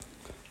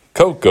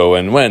Coco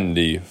and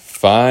Wendy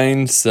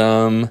find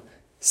some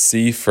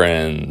sea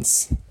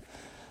friends.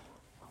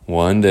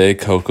 One day,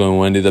 Coco and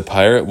Wendy the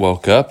pirate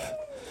woke up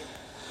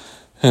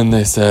and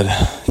they said,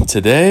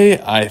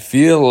 "Today I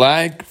feel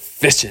like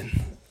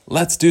fishing.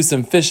 Let's do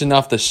some fishing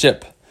off the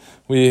ship.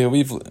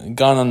 We've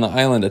gone on the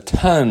island a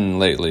ton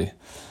lately."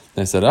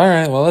 They said, "All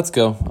right, well, let's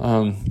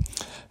go.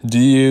 Do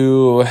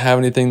you have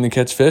anything to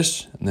catch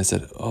fish?" And they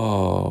said,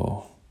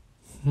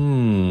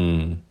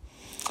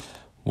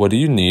 what do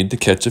you need to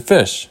catch a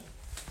fish?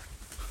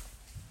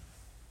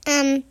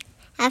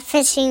 A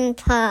fishing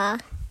pole.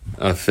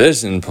 A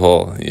fishing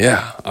pole,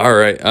 yeah. All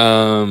right.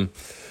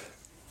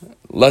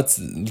 Let's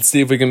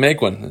see if we can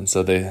make one. And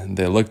so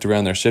they looked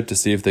around their ship to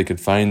see if they could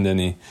find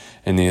any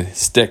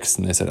sticks.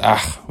 And they said,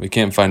 we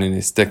can't find any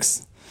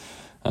sticks.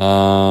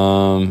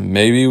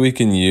 Maybe we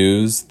can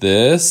use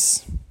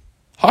this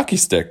hockey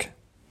stick.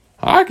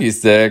 Hockey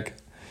stick?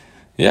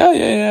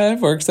 Yeah,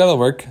 it works. That'll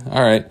work.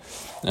 All right.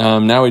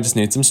 Now we just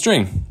need some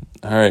string.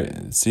 All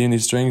right. See any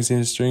string?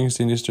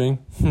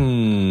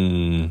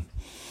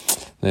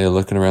 They're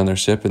looking around their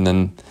ship, and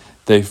then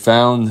they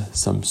found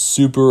some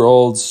super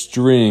old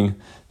string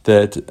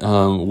that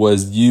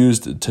was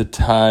used to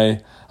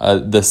tie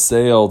the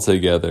sail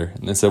together.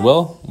 And they said,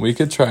 well, we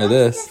could try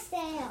this.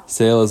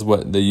 Sail is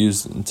what they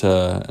use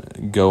to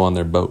go on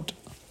their boat.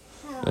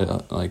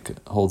 It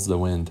holds the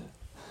wind.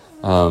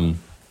 I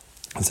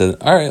said,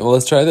 all right, well,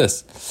 let's try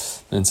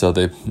this. And so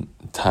they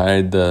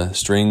tied the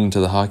string to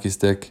the hockey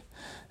stick,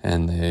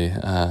 and they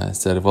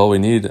said, well, we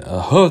need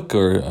a hook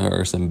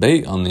or some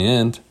bait on the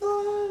end.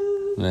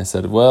 And I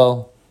said,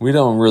 well, we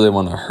don't really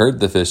want to hurt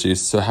the fishies,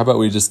 so how about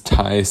we just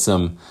tie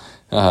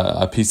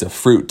a piece of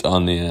fruit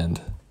on the end?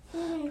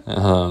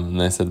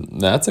 And they said,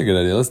 that's a good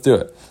idea, let's do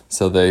it.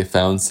 So they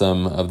found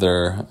some of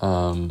their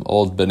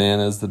old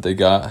bananas that they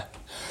got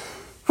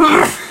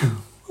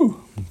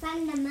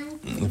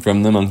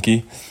from the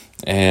monkey,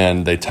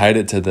 and they tied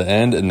it to the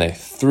end, and they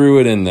threw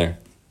it in there.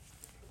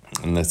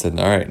 And they said,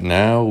 all right,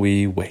 now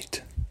we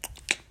wait.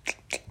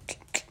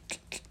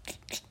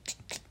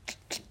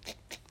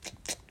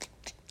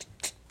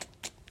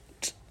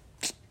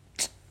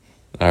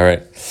 All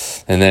right.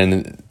 And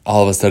then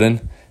all of a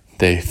sudden,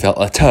 they felt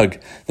a tug.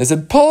 They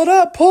said, pull it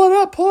up.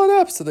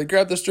 So they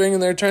grabbed the string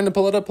and they're trying to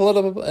pull it up.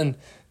 And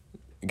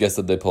guess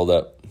what they pulled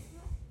up?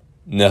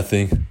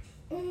 Nothing.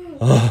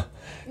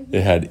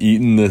 It had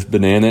eaten this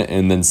banana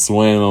and then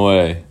swam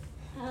away.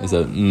 They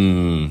said,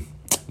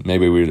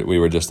 maybe we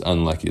were just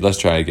unlucky. Let's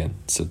try again.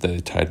 So they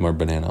tied more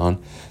banana on.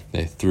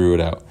 They threw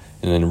it out.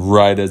 And then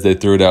right as they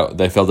threw it out,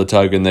 they felt a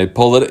tug and they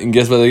pulled it. And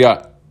guess what they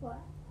got? What?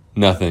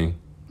 Nothing.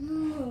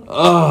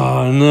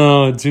 Oh,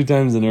 no. 2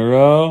 times in a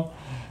row.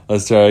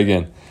 Let's try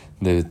again.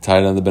 They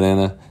tied on the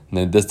banana. And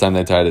then this time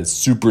they tied it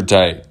super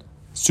tight.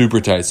 So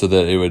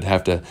that it would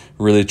have to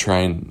really try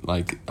and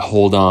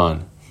hold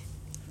on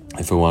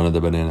if it wanted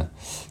the banana.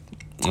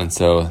 And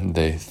so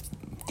they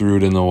threw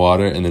it in the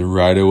water. And then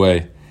right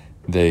away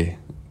they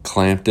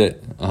clamped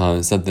it.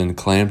 Something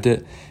clamped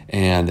it.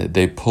 And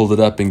they pulled it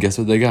up. And guess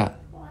what they got?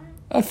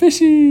 A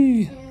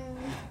fishy.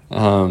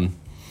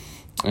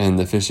 And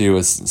the fishy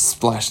was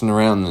splashing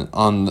around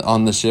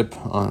on the ship,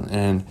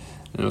 and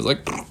it was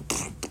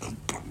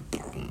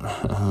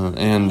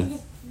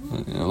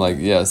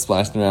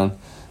splashing around.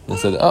 And I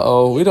said,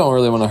 we don't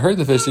really want to hurt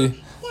the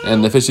fishy.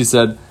 And the fishy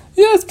said,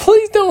 yes,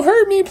 please don't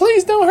hurt me.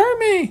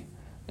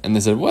 And they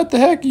said, what the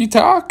heck, you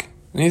talk?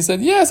 And he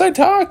said, yes, I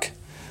talk.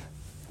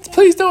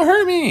 Please don't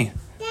hurt me.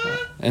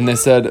 And they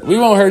said, we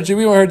won't hurt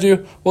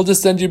you. We'll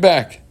just send you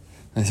back.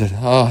 And I said,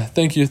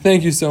 thank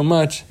you so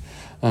much.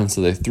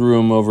 So they threw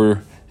him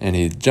over, and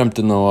he jumped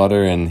in the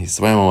water, and he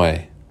swam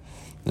away.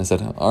 And I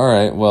said, all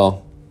right,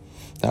 well,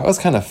 that was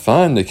kind of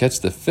fun to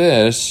catch the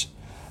fish.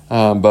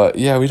 But,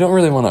 yeah, we don't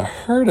really want to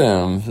hurt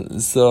him.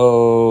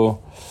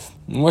 So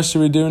what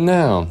should we do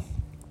now?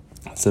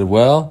 I said,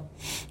 well,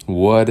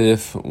 what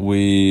if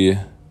we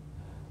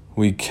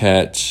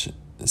catch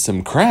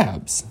some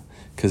crabs?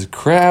 Because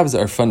crabs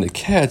are fun to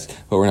catch,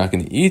 but we're not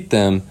going to eat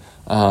them,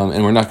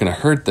 and we're not going to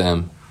hurt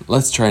them.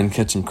 Let's try and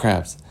catch some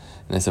crabs.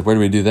 And I said, where do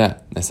we do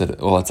that? And I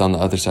said, well, it's on the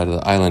other side of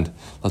the island.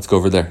 Let's go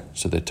over there.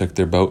 So they took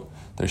their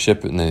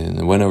ship, and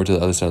they went over to the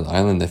other side of the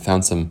island. They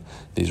found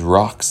these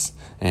rocks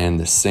and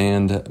the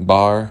sand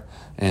bar,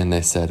 and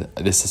they said,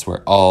 this is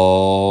where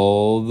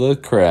all the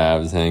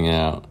crabs hang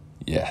out.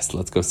 Yes,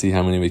 let's go see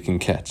how many we can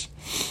catch.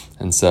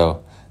 And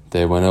so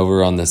they went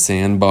over on the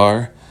sand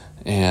bar,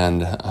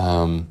 and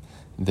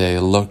they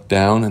looked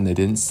down, and they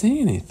didn't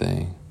see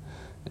anything.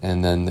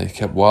 And then they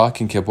kept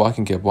walking,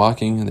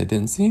 and they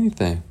didn't see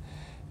anything.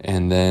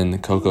 And then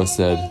Coco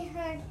said,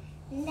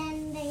 Then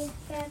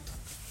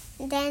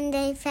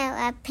they felt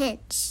a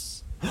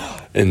pinch.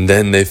 And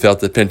then they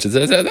felt a pinch. And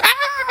they said, they're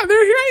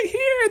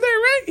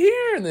right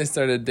here. And they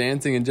started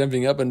dancing and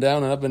jumping up and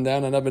down and up and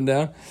down and up and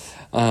down.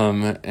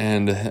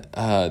 And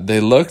they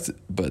looked,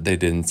 but they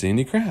didn't see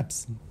any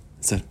crabs.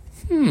 I said,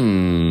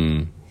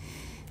 And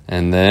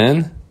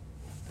then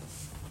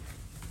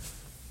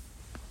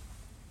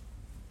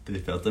they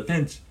felt a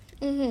pinch.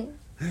 Mm-hmm.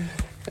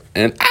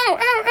 And ow,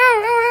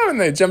 And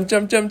they jump.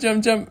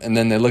 And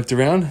then they looked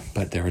around,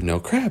 but there were no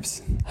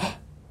crabs.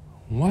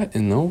 What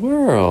in the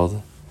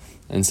world?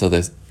 And so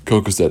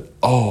Coco said,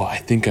 oh, I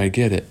think I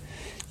get it.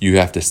 You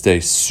have to stay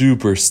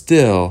super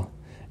still,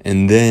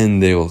 and then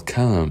they will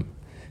come.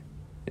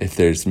 If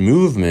there's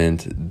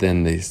movement,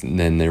 then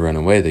they run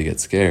away. They get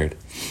scared.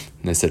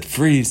 And they said,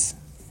 freeze.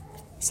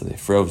 So they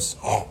froze.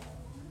 Oh.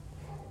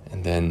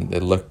 And then they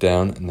looked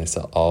down, and they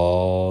saw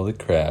all the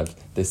crabs.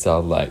 They saw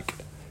like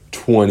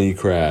 20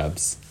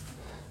 crabs.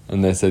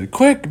 And they said,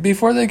 quick,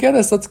 before they get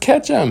us, let's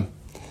catch them.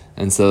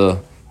 And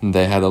so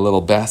they had a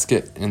little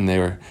basket, and they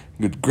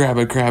would grab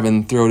a crab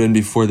and throw it in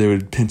before they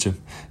would pinch him.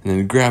 And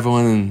then grab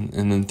one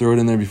and then throw it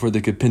in there before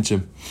they could pinch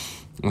him.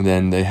 And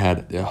then they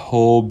had a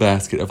whole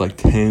basket of like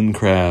 10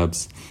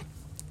 crabs.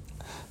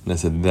 And I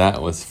said,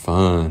 that was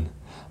fun.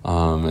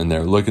 And they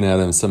were looking at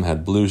them. Some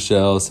had blue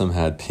shells, some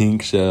had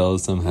pink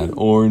shells, some had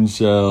orange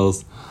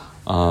shells.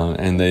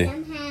 And they...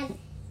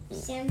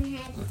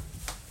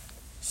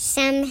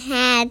 Some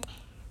had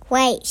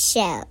white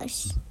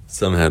shells.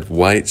 Some had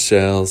white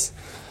shells.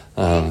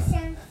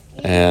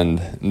 And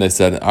they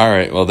said, all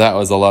right, well, that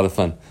was a lot of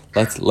fun.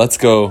 Let's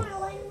go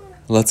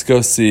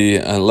see,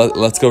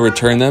 let's go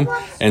return them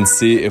and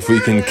see if we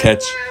can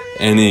catch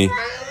any...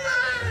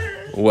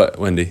 What,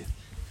 Wendy?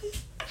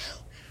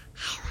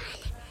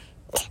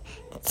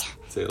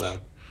 Say it loud.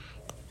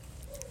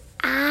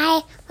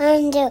 I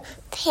want to do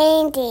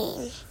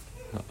painting.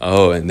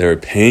 Oh, and they were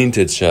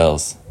painted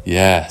shells.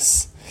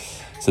 Yes.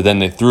 So then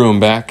they threw them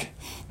back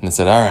and they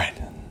said, all right,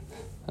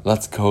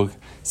 let's go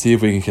see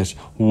if we can catch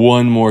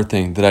one more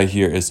thing that I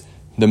hear is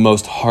the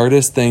most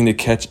hardest thing to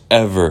catch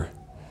ever.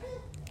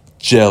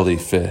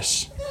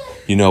 Jellyfish.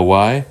 You know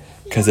why?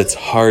 Because it's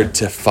hard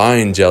to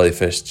find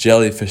jellyfish.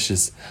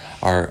 Jellyfishes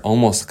are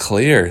almost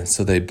clear,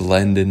 so they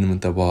blend in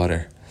with the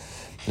water.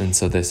 And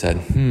so they said,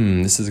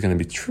 this is going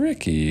to be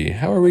tricky.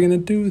 How are we going to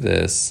do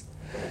this?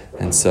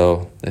 And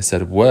so they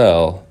said,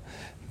 well,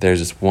 there's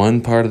just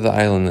one part of the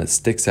island that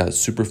sticks out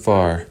super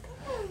far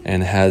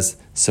and has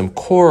some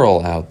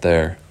coral out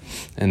there.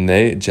 And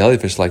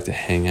jellyfish like to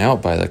hang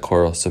out by the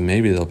coral, so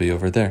maybe they'll be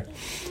over there.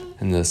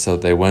 And so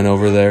they went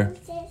over there.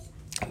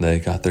 They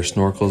got their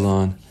snorkels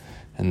on,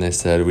 and they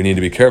said, we need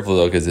to be careful,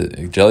 though, because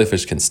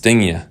jellyfish can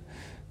sting you.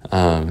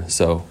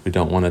 So we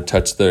don't want to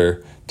touch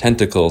their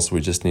tentacles.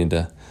 We just need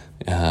to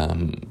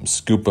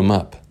scoop them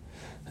up.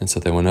 And so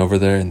they went over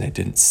there, and they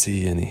didn't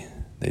see any.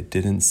 They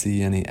didn't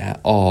see any at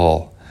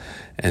all.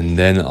 And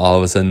then all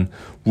of a sudden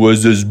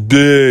was this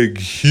big,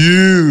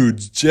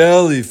 huge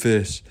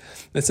jellyfish.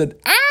 They said,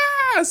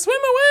 swim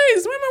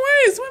away, swim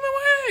away, swim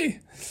away.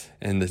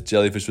 And the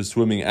jellyfish was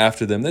swimming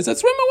after them. They said,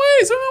 swim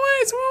away, swim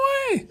away, swim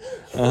away.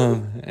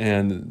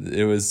 And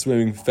it was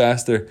swimming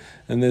faster.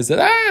 And they said,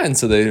 And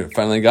so they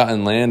finally got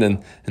on land,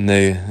 and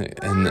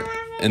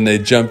they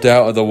jumped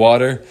out of the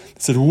water. They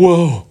said,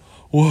 whoa,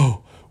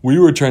 we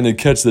were trying to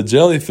catch the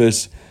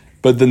jellyfish,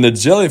 but then the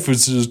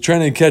jellyfish was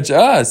trying to catch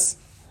us.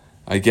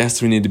 I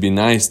guess we need to be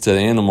nice to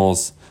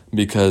animals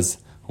because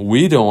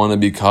we don't want to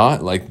be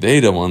caught like they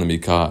don't want to be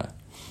caught.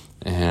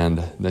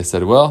 And they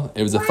said, well,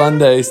 it was a fun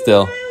day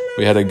still.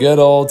 We had a good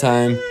old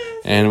time,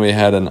 and we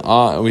had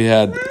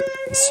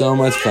so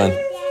much fun.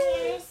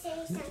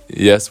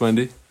 Yes,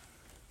 Wendy?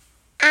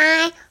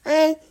 I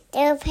want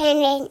to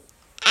painting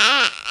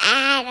at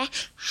a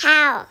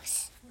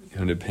house. You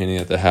want to painting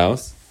at the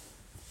house?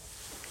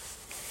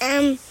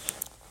 And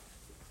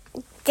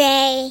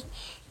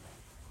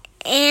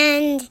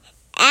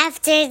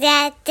after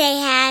that, they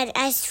had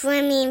a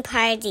swimming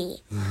party.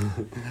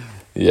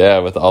 Yeah,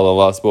 with all the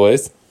Lost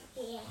Boys?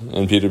 Yeah.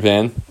 And Peter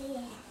Pan?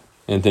 Yeah.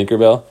 And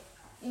Tinkerbell?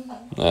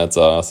 Mm-hmm. That's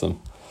awesome.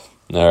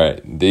 All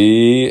right,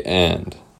 the end.